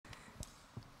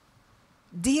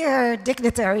Dear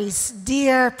dignitaries,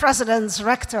 dear presidents,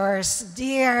 rectors,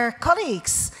 dear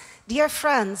colleagues, dear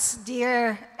friends,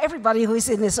 dear everybody who is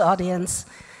in this audience,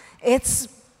 it's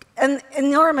an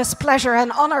enormous pleasure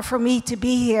and honor for me to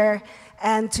be here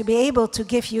and to be able to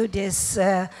give you this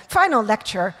final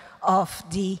lecture of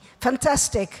the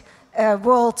fantastic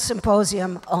World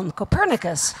Symposium on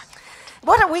Copernicus.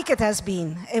 What a week it has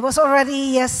been. It was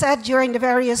already said during the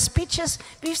various speeches.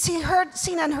 We've seen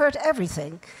and heard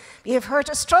everything. We have heard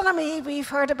astronomy, we've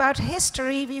heard about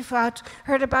history, we've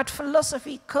heard about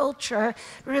philosophy, culture,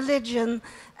 religion,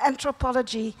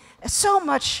 anthropology. So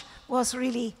much was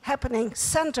really happening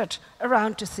centered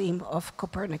around the theme of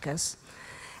Copernicus.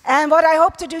 And what I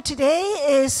hope to do today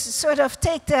is sort of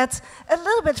take that a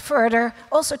little bit further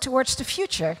also towards the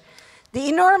future. The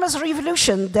enormous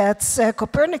revolution that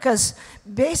Copernicus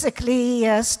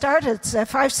basically started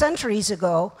 5 centuries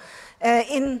ago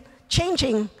in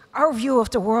changing our view of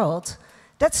the world,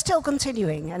 that's still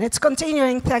continuing. And it's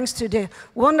continuing thanks to the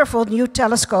wonderful new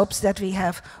telescopes that we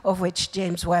have, of which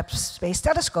James Webb Space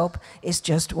Telescope is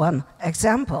just one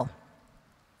example.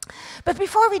 But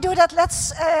before we do that,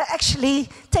 let's actually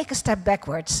take a step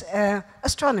backwards.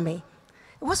 Astronomy.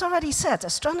 It was already said,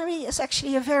 astronomy is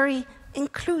actually a very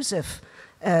inclusive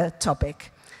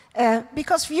topic.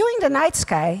 Because viewing the night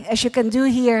sky, as you can do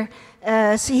here,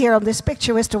 see here on this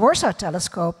picture with the Warsaw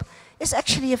telescope, is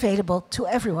actually available to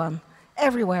everyone,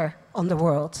 everywhere on the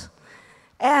world.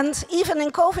 And even in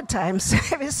COVID times,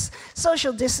 with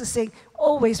social distancing,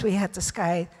 always we had the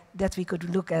sky that we could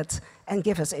look at and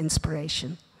give us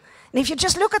inspiration. And if you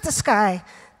just look at the sky,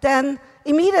 then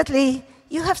immediately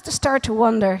you have to start to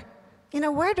wonder, you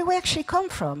know, where do we actually come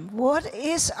from? What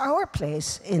is our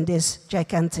place in this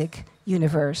gigantic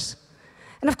universe?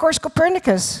 And of course,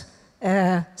 Copernicus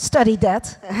studied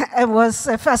that and was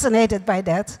fascinated by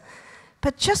that.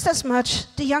 But just as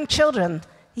much, the young children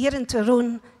here in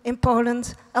Toruń, in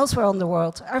Poland, elsewhere on the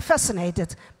world, are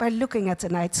fascinated by looking at the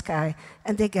night sky,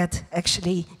 and they get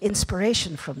actually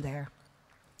inspiration from there.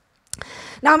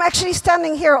 Now, I'm actually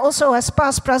standing here also as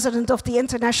past president of the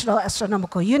International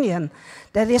Astronomical Union.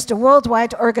 That is the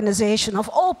worldwide organization of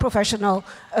all professional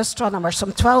astronomers,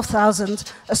 some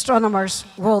 12,000 astronomers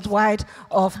worldwide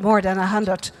of more than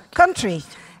 100 countries.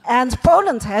 And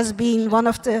Poland has been one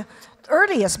of the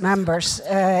earliest members.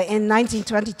 In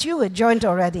 1922, it joined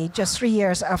already, just 3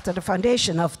 years after the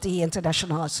foundation of the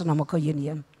International Astronomical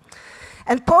Union.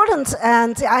 And Poland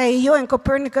and the IAU and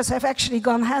Copernicus have actually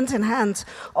gone hand in hand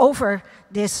over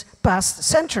this past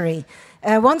century.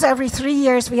 Once every 3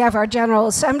 years we have our General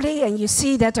Assembly, and you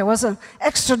see that there was an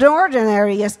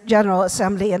extraordinary General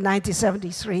Assembly in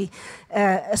 1973,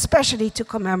 especially to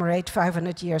commemorate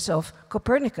 500 years of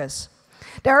Copernicus.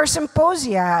 There are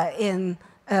symposia in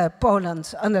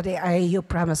Poland under the IAU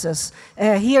premises.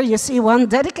 Here you see one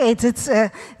dedicated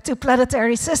to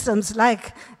planetary systems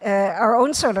like our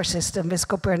own solar system with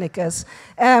Copernicus.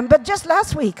 But just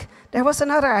last week there was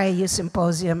another IAU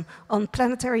symposium on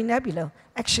planetary nebulae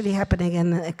actually happening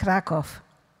in Krakow.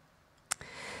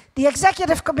 The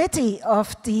executive committee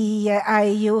of the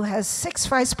IAU has 6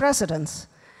 vice presidents,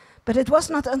 but it was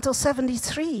not until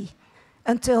 '73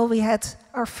 until we had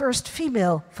our first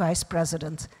female vice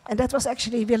president. And that was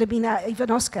actually Wilhelmina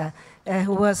Iwanowska,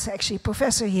 who was actually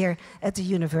professor here at the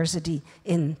university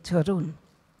in Toruń.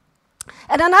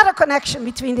 And another connection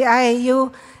between the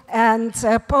IAU and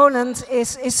Poland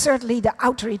is certainly the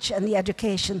outreach and the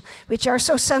education, which are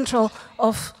so central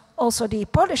of also the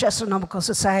Polish Astronomical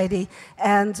Society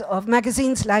and of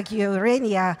magazines like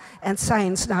Urania and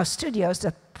Science Now Studios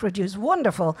that produce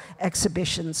wonderful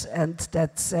exhibitions and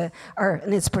that are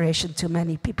an inspiration to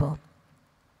many people.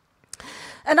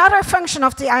 Another function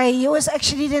of the IAU is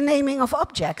actually the naming of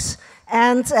objects.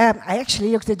 And I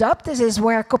actually looked it up. This is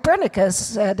where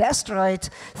Copernicus, the asteroid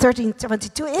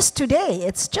 1322, is today.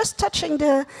 It's just touching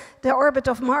the orbit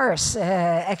of Mars,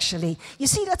 actually. You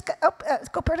see that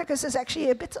Copernicus is actually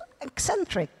a bit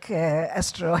eccentric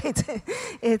asteroid.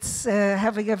 It's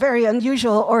having a very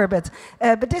unusual orbit.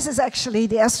 But this is actually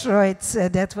the asteroid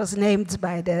that was named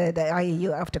by the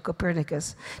IAU after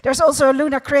Copernicus. There's also a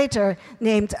lunar crater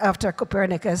named after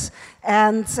Copernicus.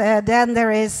 And then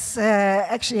there is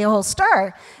actually a whole star.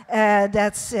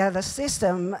 That's the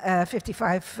system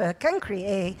 55 Cancri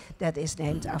A that is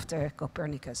named after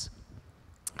Copernicus.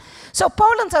 So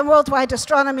Poland and worldwide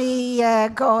astronomy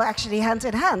go actually hand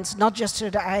in hand, not just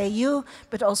through the IAU,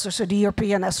 but also through the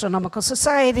European Astronomical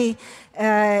Society.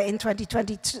 In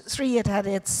 2023 it had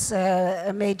its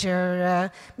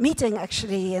major meeting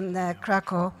actually in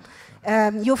Krakow.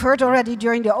 You've heard already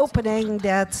during the opening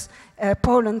that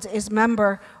Poland is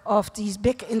member of these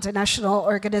big international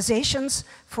organizations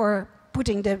for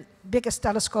putting the biggest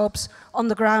telescopes on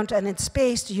the ground and in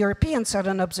space, the European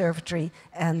Southern Observatory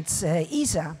and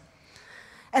ESA.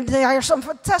 And there are some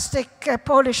fantastic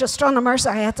Polish astronomers.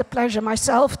 I had the pleasure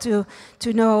myself to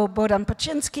know Bohdan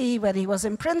Paczynski when he was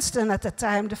in Princeton at the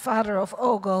time, the father of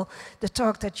Ogel, the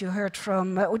talk that you heard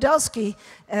from Udalski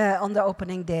on the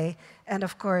opening day. And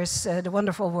of course, the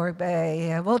wonderful work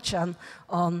by Wolczan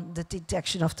on the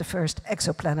detection of the first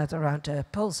exoplanet around the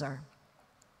pulsar.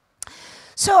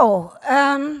 So,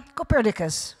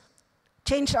 Copernicus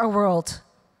changed our world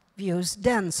views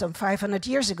then, some 500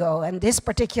 years ago. And this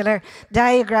particular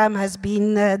diagram has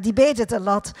been debated a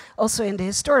lot, also in the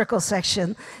historical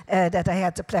section that I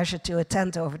had the pleasure to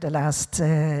attend over the last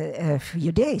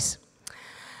few days.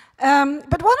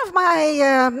 But one of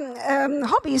my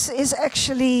hobbies is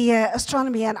actually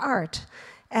astronomy and art.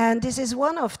 And this is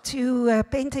one of two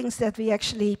paintings that we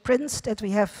actually print, that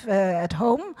we have at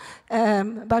home,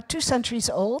 about 2 centuries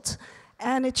old.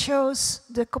 And it shows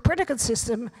the Copernican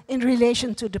system in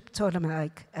relation to the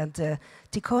Ptolemaic and the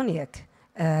Tychonic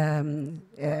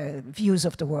views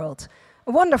of the world.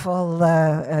 A wonderful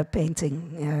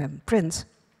painting, print.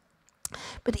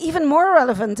 But even more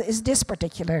relevant is this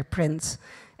particular print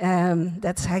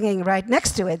that's hanging right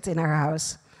next to it in our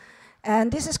house.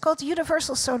 And this is called the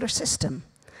Universal Solar System.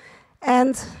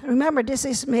 And remember, this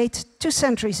is made 2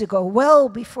 centuries ago, well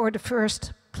before the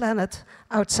first planet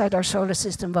outside our solar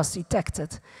system was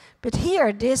detected. But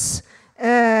here, this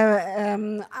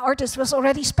artist was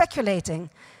already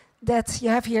speculating that you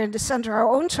have here in the center our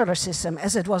own solar system,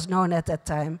 as it was known at that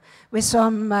time, with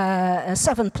some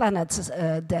 7 planets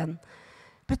then.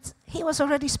 But he was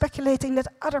already speculating that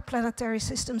other planetary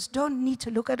systems don't need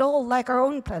to look at all like our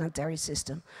own planetary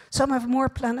system. Some have more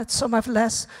planets, some have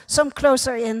less, some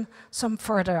closer in, some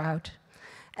further out.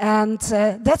 And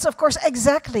that's, of course,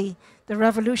 exactly the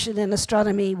revolution in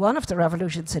astronomy, one of the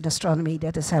revolutions in astronomy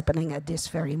that is happening at this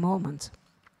very moment.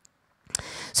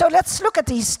 So let's look at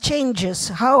these changes,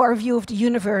 how our view of the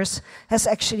universe has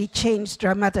actually changed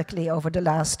dramatically over the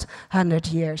last 100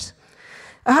 years.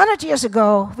 100 years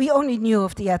ago, we only knew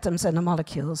of the atoms and the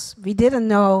molecules. We didn't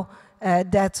know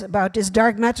that about this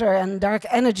dark matter and dark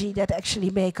energy that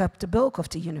actually make up the bulk of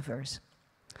the universe.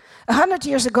 100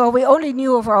 years ago, we only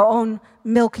knew of our own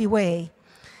Milky Way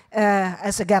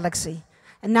as a galaxy.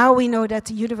 And now we know that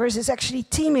the universe is actually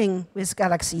teeming with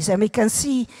galaxies, and we can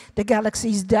see the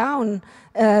galaxies down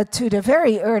to the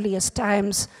very earliest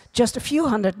times, just a few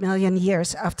 100 million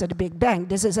years after the Big Bang.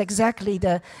 This is exactly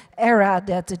the era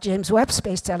that the James Webb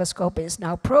Space Telescope is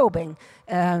now probing.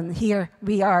 Here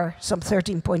we are some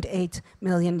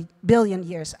 13.8 billion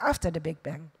years after the Big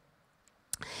Bang.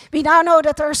 We now know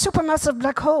that there are supermassive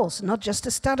black holes, not just the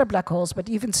stellar black holes, but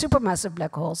even supermassive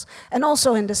black holes, and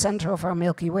also in the center of our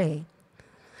Milky Way.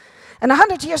 And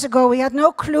 100 years ago, we had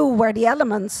no clue where the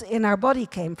elements in our body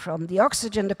came from, the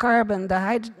oxygen, the carbon,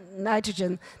 the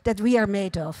nitrogen that we are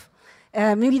made of.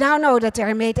 We now know that they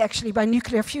are made actually by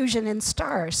nuclear fusion in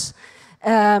stars,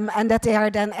 and that they are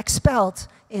then expelled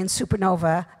in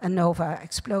supernova and nova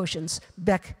explosions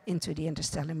back into the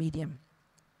interstellar medium.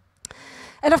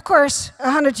 And of course,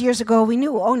 100 years ago, we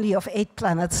knew only of 8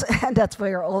 planets, and that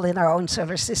we are all in our own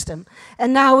solar system.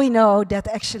 And now we know that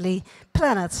actually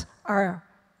planets are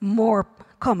more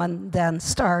common than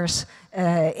stars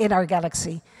in our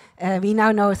galaxy. We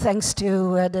now know, thanks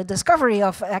to the discovery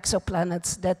of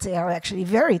exoplanets, that they are actually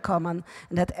very common,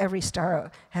 and that every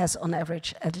star has, on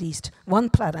average, at least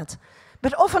 1 planet.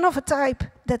 But often of a type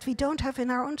that we don't have in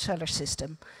our own solar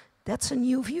system. That's a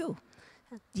new view.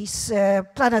 These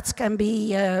planets can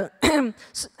be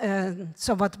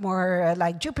somewhat more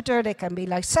like Jupiter, they can be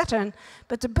like Saturn,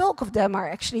 but the bulk of them are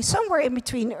actually somewhere in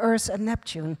between Earth and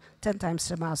Neptune, 10 times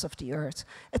the mass of the Earth,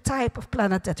 a type of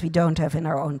planet that we don't have in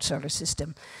our own solar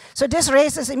system. So this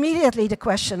raises immediately the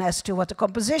question as to what the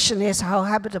composition is, how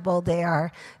habitable they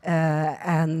are,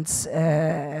 and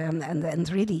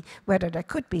really whether there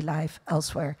could be life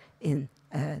elsewhere in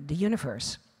the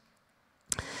universe.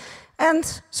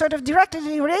 And sort of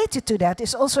directly related to that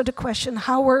is also the question,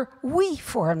 how were we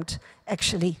formed,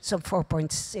 actually, some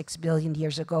 4.6 billion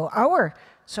years ago, our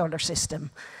solar system?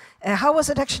 How was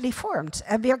it actually formed?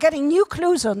 And we are getting new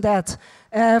clues on that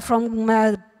from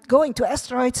going to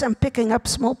asteroids and picking up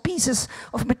small pieces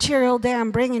of material there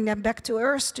and bringing them back to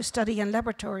Earth to study in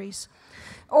laboratories.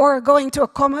 Or going to a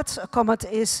comet. A comet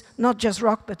is not just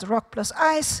rock, but rock plus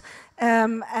ice.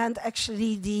 And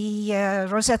actually the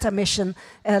Rosetta mission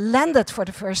landed for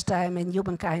the first time in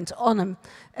humankind on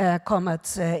a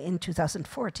comet in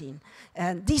 2014.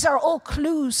 And these are all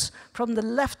clues from the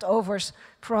leftovers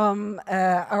from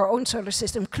our own solar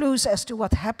system, clues as to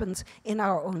what happened in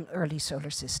our own early solar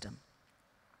system.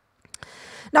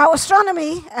 Now,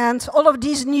 astronomy and all of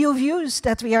these new views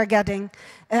that we are getting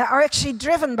are actually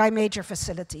driven by major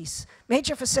facilities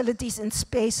in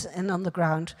space and on the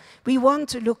ground. We want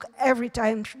to look every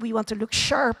time, we want to look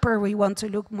sharper, we want to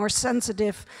look more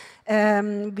sensitive.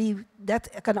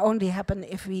 That can only happen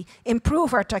if we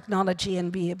improve our technology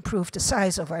and we improve the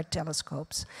size of our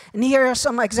telescopes. And here are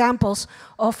some examples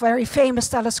of very famous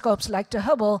telescopes like the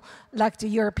Hubble, like the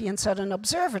European Southern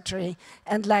Observatory,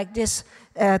 and like this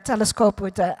telescope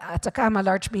with the Atacama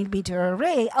Large Millimeter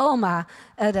Array, ALMA,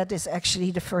 that is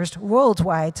actually the first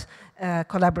worldwide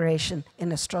collaboration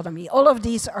in astronomy. All of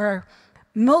these are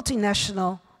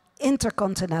multinational,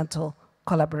 intercontinental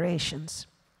collaborations.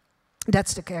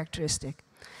 That's the characteristic.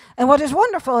 And what is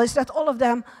wonderful is that all of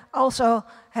them also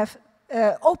have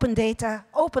open data,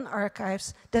 open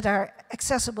archives that are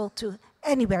accessible to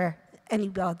anywhere,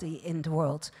 anybody in the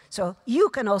world. So you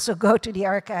can also go to the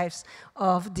archives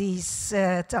of these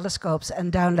telescopes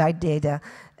and download data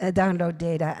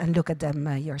and look at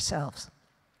them yourselves.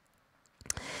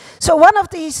 So one of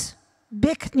these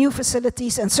big new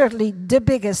facilities, and certainly the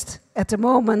biggest at the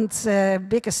moment,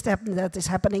 biggest step that is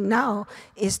happening now,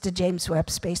 is the James Webb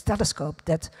Space Telescope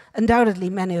that undoubtedly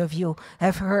many of you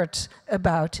have heard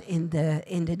about in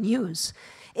the news.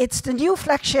 It's the new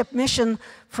flagship mission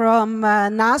from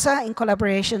NASA in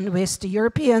collaboration with the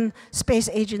European Space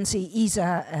Agency,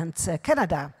 ESA, and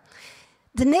Canada.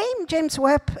 The name James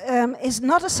Webb is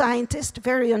not a scientist,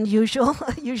 very unusual.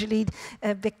 Usually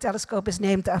a big telescope is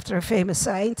named after a famous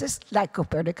scientist, like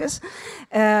Copernicus.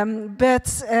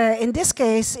 But in this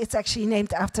case, it's actually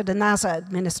named after the NASA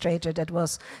administrator that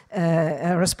was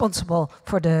responsible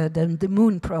for the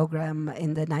moon program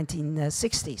in the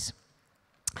 1960s.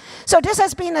 So this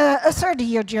has been a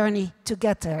 30-year journey to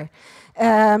get there.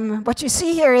 What you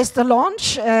see here is the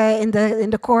launch in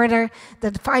the corner,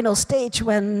 the final stage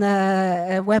when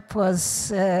Webb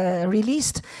was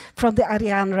released from the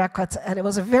Ariane rocket, and it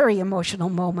was a very emotional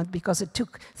moment because it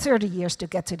took 30 years to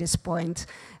get to this point.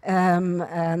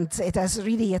 And it has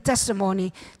really a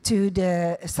testimony to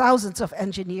the thousands of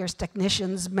engineers,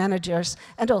 technicians, managers,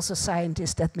 and also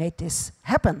scientists that made this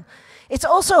happen. It's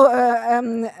also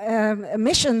a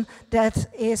mission that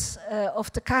is of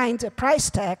the kind, a price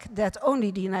tag that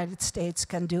only the United States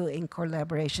can do in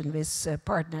collaboration with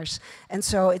partners. And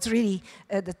so it's really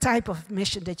the type of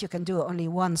mission that you can do only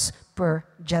once per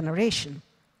generation.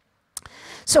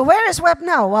 So where is Webb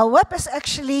now? Well, Webb is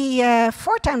actually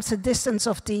 4 times the distance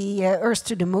of the Earth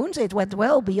to the Moon. So it went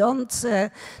well beyond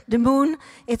the Moon.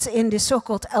 It's in the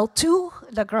so-called L2,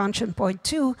 Lagrangian point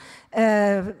 2,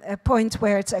 a point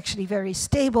where it's actually very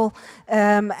stable,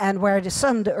 and where the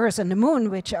Sun, the Earth, and the Moon,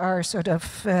 which are sort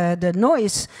of the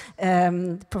noise,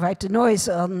 provide the noise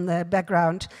on the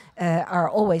background, are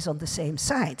always on the same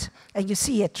side. And you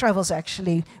see it travels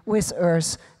actually with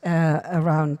Earth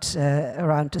around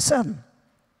the Sun.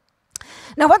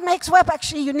 Now, what makes Webb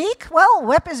actually unique? Well,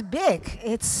 Webb is big.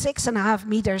 It's 6.5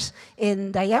 meters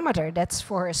in diameter. That's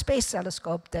for a space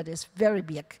telescope that is very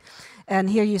big. And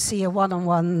here you see a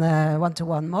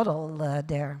one-to-one model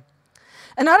there.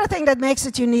 Another thing that makes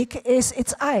it unique is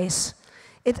its eyes.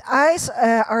 Its eyes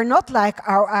are not like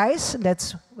our eyes.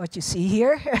 That's what you see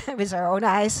here with our own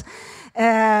eyes.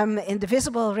 In the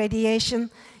visible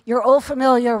radiation, you're all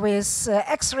familiar with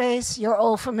X-rays. You're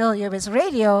all familiar with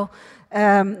radio.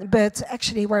 But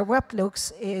actually where Webb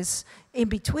looks is in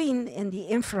between in the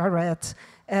infrared,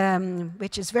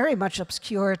 which is very much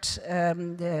obscured,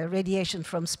 the radiation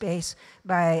from space,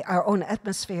 by our own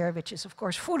atmosphere, which is of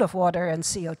course full of water and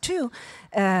CO2,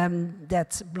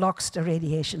 that blocks the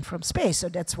radiation from space. So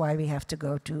that's why we have to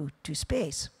go to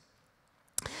space.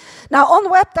 Now, on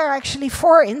Webb, there are actually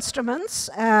 4 instruments,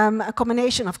 a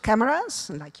combination of cameras,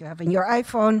 like you have in your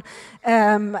iPhone,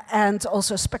 and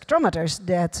also spectrometers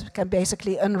that can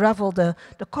basically unravel the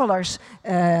colors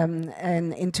and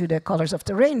into the colors of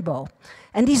the rainbow.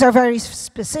 And these are very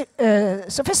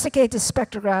sophisticated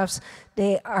spectrographs.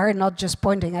 They are not just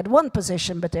pointing at one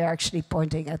position, but they're actually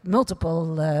pointing at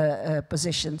multiple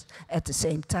positions at the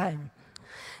same time.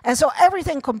 And so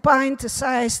everything combined, the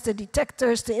size, the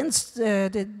detectors, the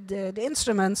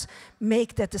instruments,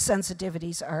 make that the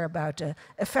sensitivities are about a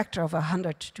factor of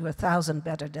 100 to 1,000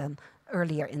 better than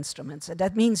earlier instruments. And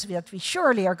that means that we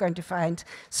surely are going to find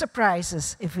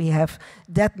surprises if we have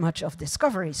that much of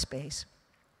discovery space.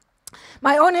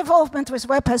 My own involvement with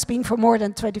Webb has been for more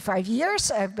than 25 years.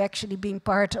 I've actually been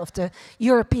part of the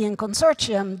European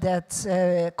consortium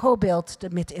that co-built the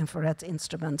mid-infrared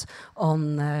instrument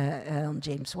on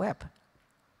James Webb.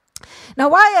 Now,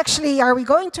 why actually are we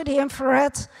going to the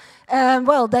infrared?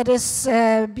 Well, that is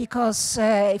because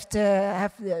if they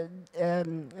have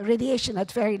radiation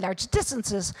at very large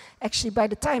distances, actually by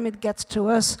the time it gets to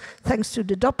us, thanks to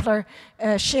the Doppler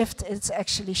shift, it's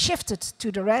actually shifted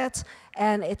to the red,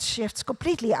 and it shifts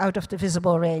completely out of the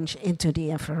visible range into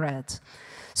the infrared.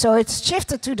 So it's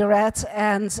shifted to the red,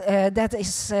 and that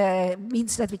is,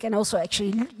 means that we can also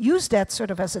actually use that sort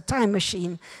of as a time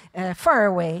machine. Far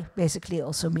away basically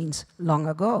also means long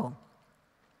ago.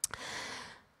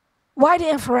 Why the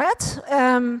infrared?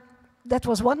 That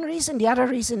was one reason. The other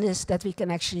reason is that we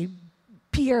can actually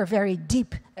peer very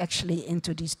deep actually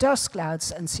into these dust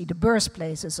clouds and see the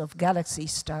birthplaces of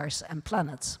galaxies, stars, and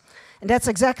planets. And that's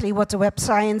exactly what the Webb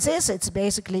science is. It's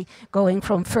basically going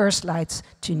from first lights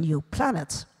to new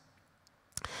planets.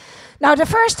 Now, the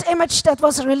first image that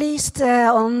was released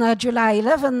on July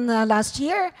 11 last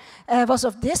year was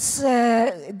of this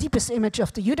deepest image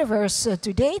of the universe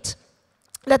to date.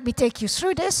 Let me take you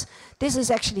through this. This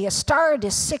is actually a star.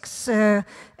 This star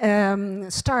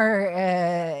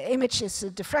image is a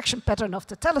diffraction pattern of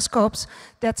the telescopes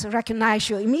that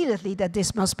recognize you immediately that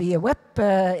this must be a Webb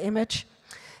image.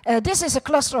 This is a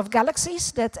cluster of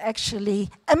galaxies that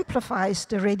actually amplifies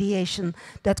the radiation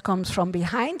that comes from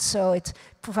behind, so it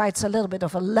provides a little bit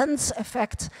of a lens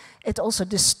effect. It also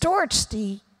distorts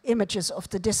the images of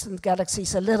the distant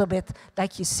galaxies a little bit,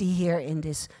 like you see here in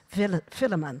this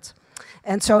filament.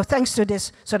 And so thanks to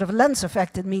this sort of lens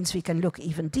effect, it means we can look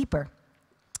even deeper.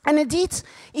 And indeed,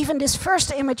 even this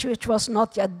first image, which was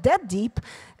not yet that deep,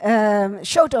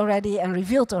 showed already and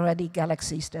revealed already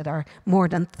galaxies that are more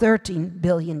than 13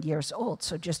 billion years old,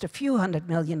 so just a few 100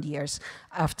 million years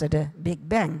after the Big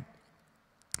Bang.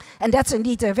 And that's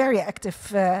indeed a very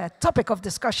active topic of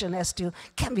discussion as to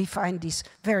can we find these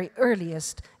very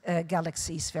earliest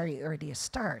galaxies, very earliest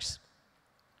stars.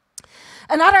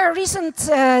 Another recent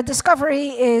discovery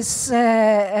is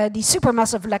the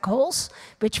supermassive black holes,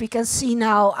 which we can see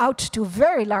now out to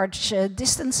very large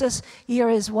distances. Here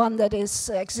is one that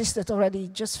existed already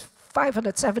just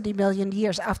 570 million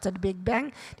years after the Big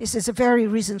Bang. This is a very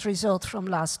recent result from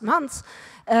last month.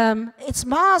 Its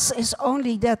mass is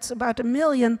only about 1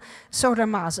 million solar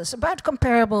masses, about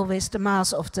comparable with the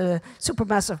mass of the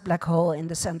supermassive black hole in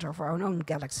the center of our own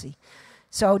galaxy.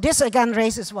 So this again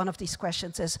raises one of these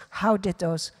questions: is how did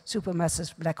those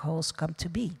supermassive black holes come to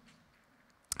be?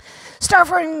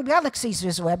 Star-forming galaxies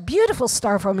as well, beautiful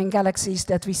star-forming galaxies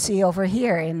that we see over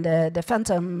here in the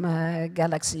phantom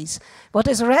galaxies. What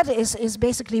is red is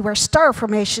basically where star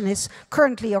formation is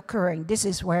currently occurring. This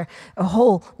is where a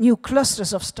whole new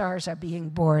clusters of stars are being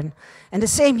born. And the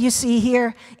same you see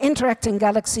here, interacting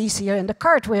galaxies here in the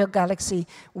Cartwheel galaxy,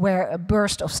 where a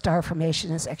burst of star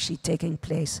formation is actually taking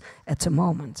place at the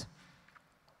moment.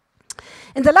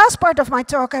 In the last part of my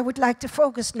talk, I would like to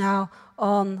focus now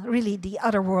on really the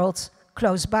other worlds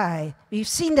close by. We've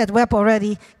seen that Webb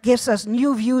already gives us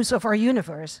new views of our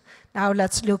universe. Now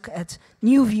let's look at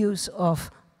new views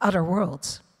of other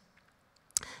worlds.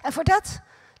 And for that,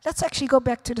 let's actually go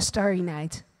back to the Starry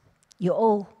Night. You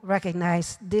all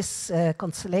recognize this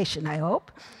constellation, I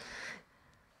hope.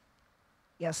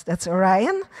 Yes, that's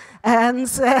Orion. And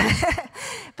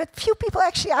but few people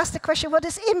actually ask the question, what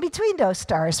is in between those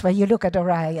stars when you look at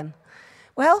Orion?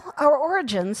 Well, our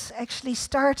origins actually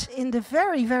start in the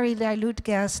very, very dilute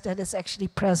gas that is actually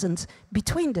present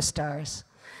between the stars.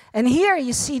 And here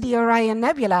you see the Orion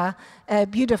Nebula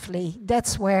beautifully.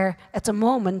 That's where, at the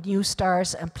moment, new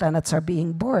stars and planets are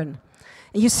being born.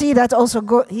 And you see that also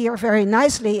here very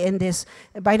nicely in this,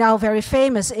 by now very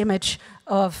famous image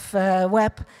of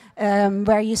Webb,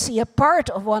 where you see a part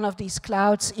of one of these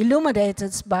clouds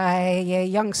illuminated by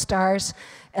young stars.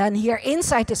 And here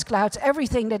inside this cloud,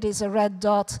 everything that is a red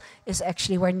dot is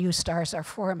actually where new stars are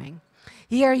forming.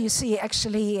 Here you see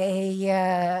actually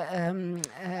a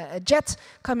jet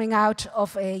coming out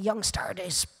of a young star that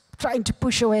is trying to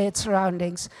push away its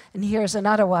surroundings. And here's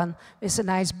another one with a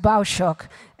nice bow shock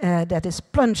that is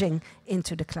plunging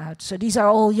into the cloud. So these are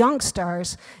all young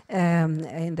stars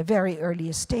in the very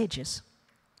earliest stages.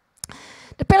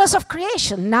 The pillars of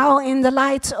creation, now in the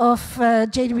light of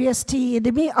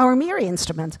JWST, our MIRI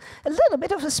instrument. A little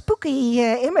bit of a spooky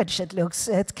image it looks.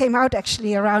 It came out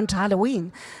actually around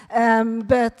Halloween.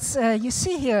 But you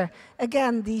see here,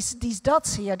 again, these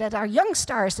dots here that are young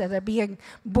stars that are being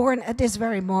born at this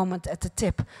very moment at the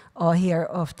tip here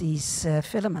of these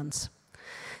filaments.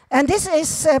 And this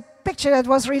is a picture that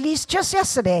was released just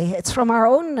yesterday. It's from our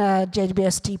own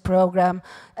JWST program,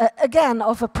 again,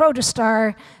 of a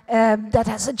protostar that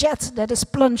has a jet that is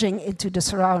plunging into the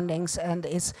surroundings and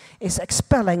is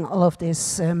expelling all of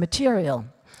this material.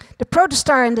 The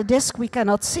protostar in the disk we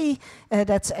cannot see,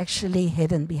 that's actually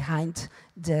hidden behind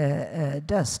the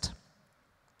dust.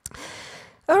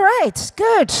 All right,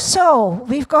 good. So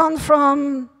we've gone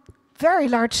from very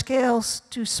large scales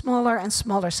to smaller and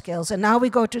smaller scales. And now we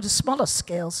go to the smallest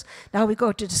scales. Now we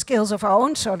go to the scales of our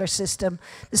own solar system,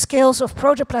 the scales of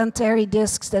protoplanetary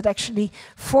disks that actually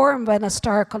form when a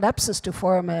star collapses to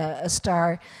form a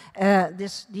star.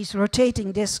 These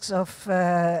rotating disks of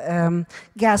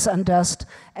gas and dust,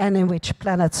 and in which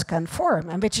planets can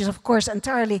form, and which is, of course,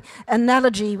 entirely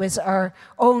analogy with our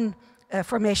own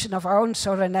formation of our own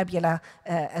solar nebula,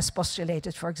 as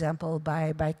postulated, for example,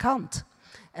 by Kant.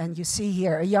 And you see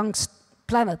here a young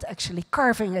planet actually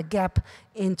carving a gap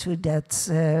into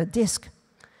that disk.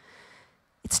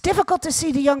 It's difficult to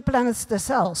see the young planets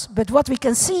themselves, but what we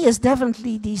can see is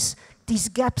definitely these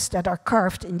gaps that are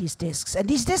carved in these disks. And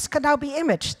these disks can now be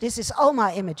imaged. This is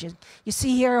ALMA imaging. You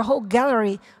see here a whole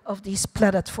gallery of these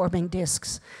planet-forming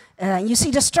disks. You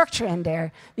see the structure in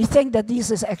there. We think that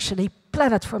this is actually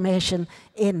planet formation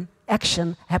in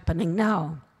action happening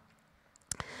now.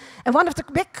 And one of the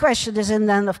big questions is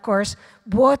then, of course,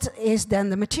 what is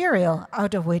then the material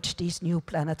out of which these new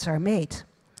planets are made?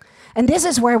 And this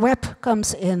is where Webb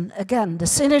comes in again, the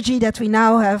synergy that we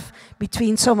now have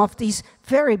between some of these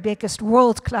very biggest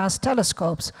world-class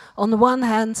telescopes. On the one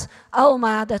hand,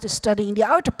 ALMA, that is studying the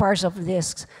outer parts of the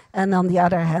disks, and on the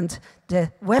other hand,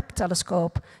 the Webb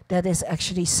telescope that is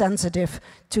actually sensitive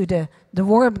to the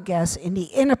warm gas in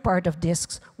the inner part of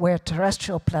disks where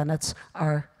terrestrial planets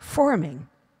are forming.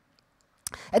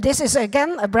 This is,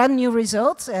 again, a brand new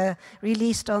result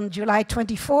released on July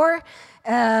 24,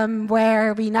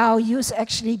 where we now use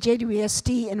actually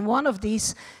JWST in one of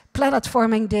these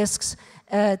planet-forming disks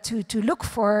to look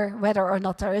for whether or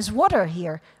not there is water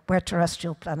here where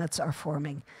terrestrial planets are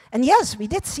forming. And yes, we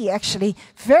did see actually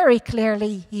very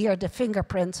clearly here the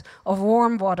fingerprint of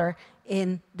warm water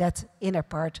in that inner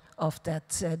part of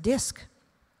that disk.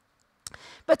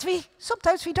 But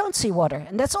sometimes we don't see water,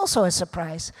 and that's also a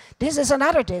surprise. This is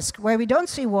another disk where we don't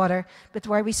see water, but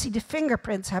where we see the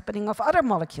fingerprints happening of other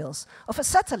molecules, of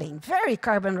acetylene, very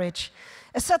carbon-rich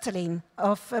acetylene,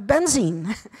 of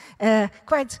benzene,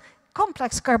 quite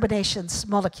complex carbonaceous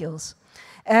molecules.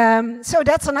 So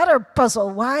that's another puzzle.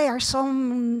 Why are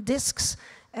some disks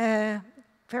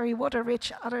very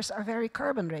water-rich, others are very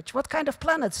carbon-rich? What kind of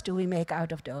planets do we make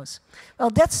out of those? Well,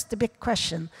 that's the big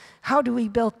question. How do we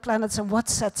build planets, and what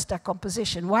sets their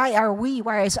composition? Why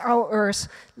is our Earth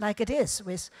like it is,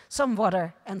 with some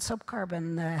water and some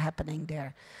carbon happening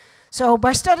there? So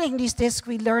by studying these disks,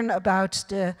 we learn about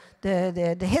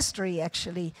the history,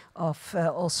 actually, of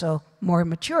also more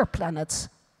mature planets.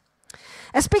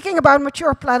 And speaking about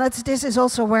mature planets, this is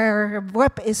also where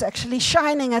Webb is actually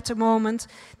shining at the moment.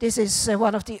 This is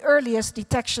one of the earliest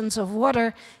detections of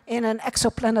water in an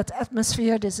exoplanet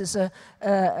atmosphere. This is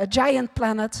a giant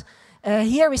planet.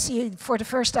 Here we see for the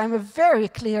first time a very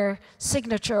clear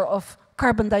signature of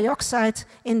carbon dioxide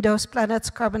in those planets.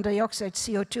 Carbon dioxide,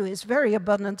 CO2, is very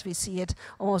abundant. We see it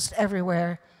almost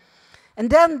everywhere. And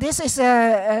then this is,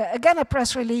 again, a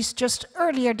press release just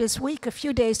earlier this week, a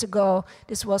few days ago.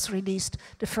 This was released,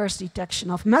 the first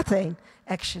detection of methane,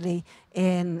 actually,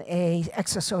 in an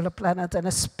exosolar planet, and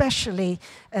especially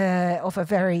of a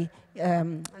very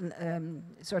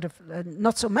sort of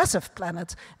not so massive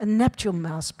planet, a Neptune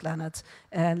mass planet,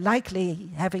 likely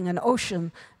having an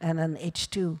ocean and an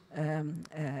H2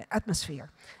 atmosphere.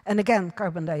 And again,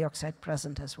 carbon dioxide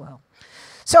present as well.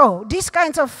 So these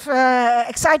kinds of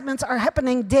excitements are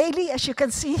happening daily, as you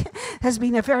can see. It has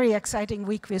been a very exciting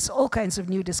week with all kinds of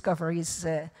new discoveries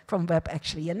from Webb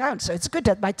actually announced. So it's good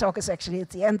that my talk is actually at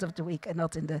the end of the week and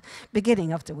not in the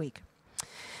beginning of the week.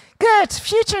 Good,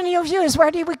 future new views.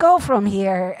 Where do we go from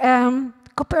here?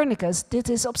 Copernicus did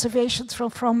his observations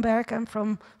from Fromberg and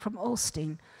from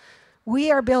Olsztyn.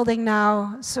 We are building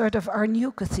now sort of our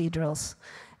new cathedrals.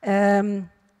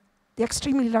 The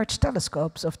extremely large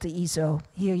telescopes of the ESO.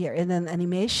 Here you're in an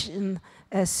animation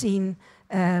scene,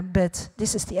 but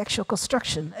this is the actual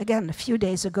construction. Again, a few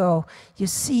days ago, you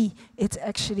see it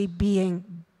actually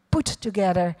being put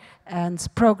together, and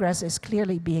progress is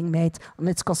clearly being made on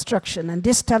its construction. And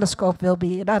this telescope will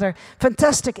be another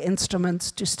fantastic instrument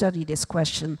to study this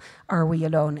question, are we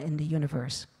alone in the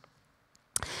universe?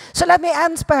 So let me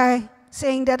end by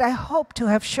saying that I hope to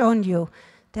have shown you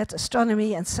that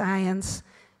astronomy and science,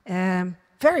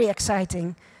 very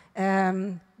exciting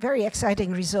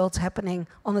results happening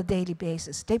on a daily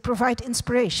basis. They provide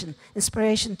inspiration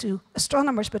to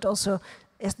astronomers, but also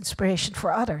inspiration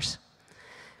for others.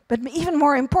 But even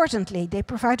more importantly, they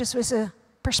provide us with a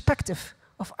perspective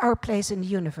of our place in the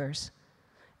universe.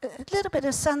 A little bit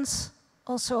of sense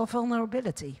also of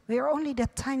vulnerability. We are only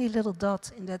that tiny little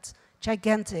dot in that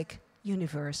gigantic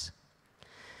universe.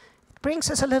 It brings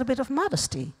us a little bit of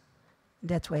modesty in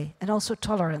that way, and also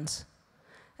tolerance.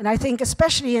 And I think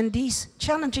especially in these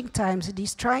challenging times, in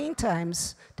these trying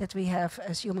times that we have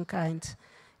as humankind,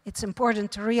 it's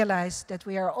important to realize that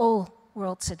we are all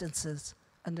world citizens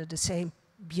under the same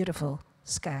beautiful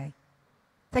sky.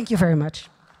 Thank you very much.